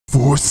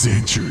For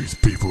centuries,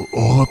 people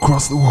all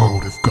across the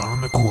world have gone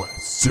on a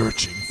quest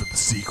searching for the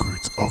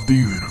secrets of the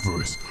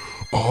universe,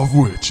 all of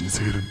which is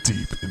hidden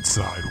deep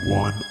inside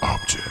one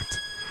object.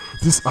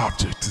 This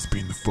object has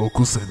been the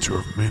focal center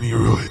of many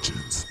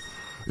religions,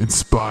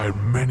 inspired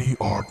many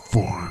art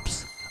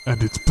forms,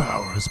 and its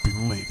power has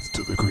been linked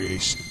to the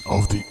creation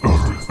of the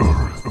Earth.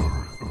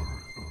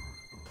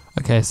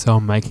 Okay, so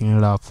I'm making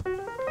it up.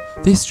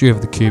 The history of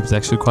the cube is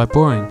actually quite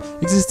boring,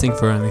 existing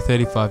for only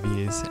 35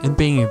 years and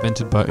being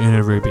invented by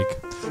Uno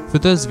Rubik. For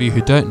those of you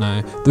who don't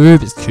know, the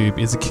Rubik's Cube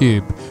is a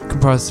cube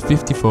comprised of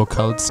 54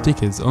 coloured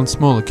stickers on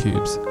smaller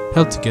cubes,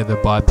 held together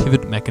by a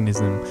pivot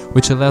mechanism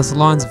which allows the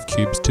lines of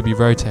cubes to be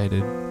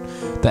rotated.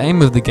 The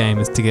aim of the game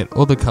is to get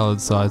all the coloured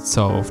sides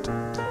solved.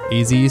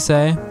 Easy, you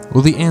say?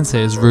 Well, the answer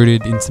is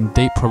rooted in some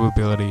deep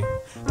probability.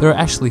 There are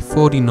actually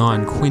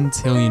 49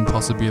 quintillion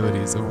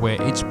possibilities of where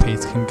each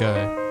piece can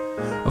go.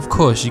 Of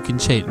course, you can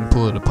cheat and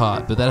pull it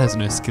apart, but that has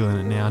no skill in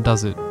it now,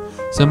 does it?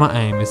 So my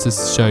aim is to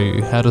show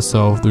you how to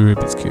solve the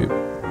Rubik's Cube.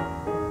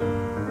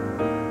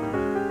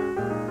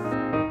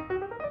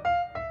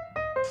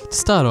 To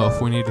start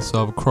off, we need to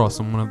solve a cross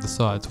on one of the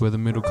sides where the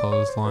middle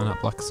colours line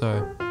up like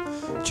so.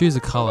 Choose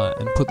a colour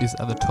and put this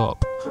at the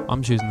top.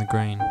 I'm choosing the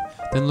green.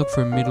 Then look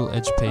for middle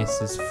edge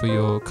pieces for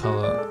your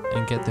colour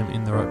and get them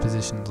in the right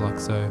positions like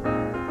so.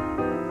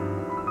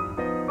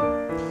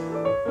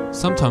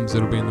 Sometimes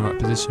it'll be in the right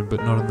position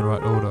but not in the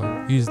right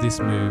order. Use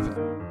this move.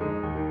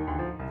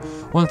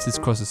 Once this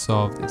cross is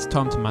solved, it's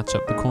time to match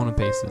up the corner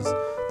pieces.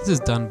 This is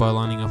done by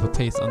lining up a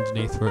piece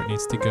underneath where it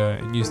needs to go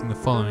and using the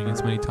following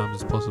as many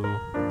times as possible.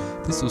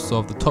 This will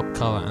solve the top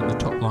colour and the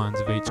top lines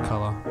of each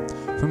colour.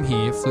 From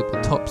here, flip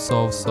the top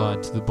solved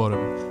side to the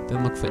bottom,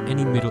 then look for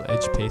any middle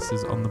edge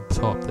pieces on the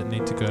top that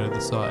need to go to the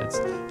sides,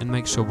 and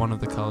make sure one of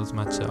the colours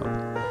match up.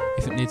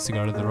 If it needs to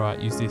go to the right,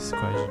 use this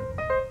equation.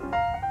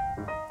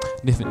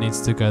 And if it needs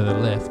to go to the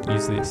left,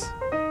 use this.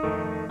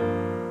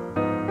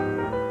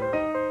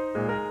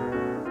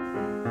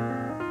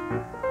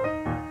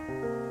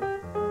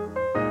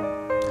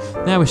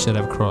 Now we should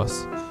have a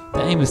cross.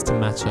 The aim is to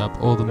match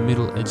up all the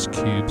middle edge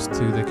cubes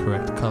to the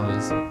correct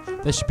colours.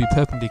 They should be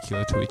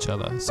perpendicular to each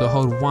other, so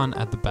hold one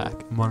at the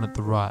back and one at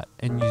the right,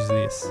 and use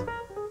this.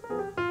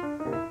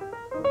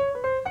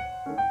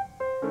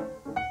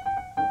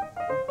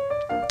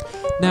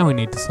 Now we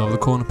need to solve the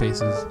corner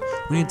pieces.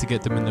 We need to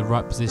get them in the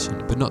right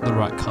position, but not the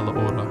right colour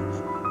order.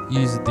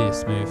 Use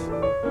this move.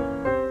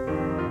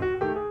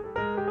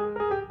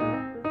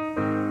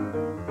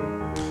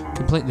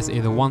 Complete this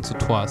either once or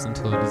twice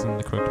until it is in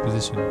the correct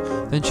position.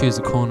 Then choose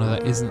a corner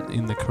that isn't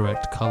in the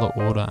correct colour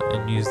order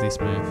and use this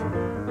move.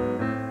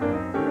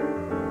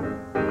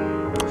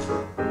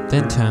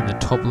 Then turn the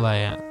top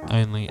layer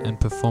only and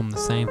perform the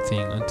same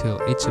thing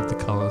until each of the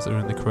colours are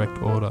in the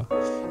correct order,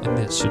 and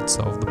this should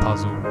solve the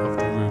puzzle of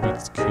the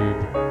Rubik's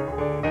Cube.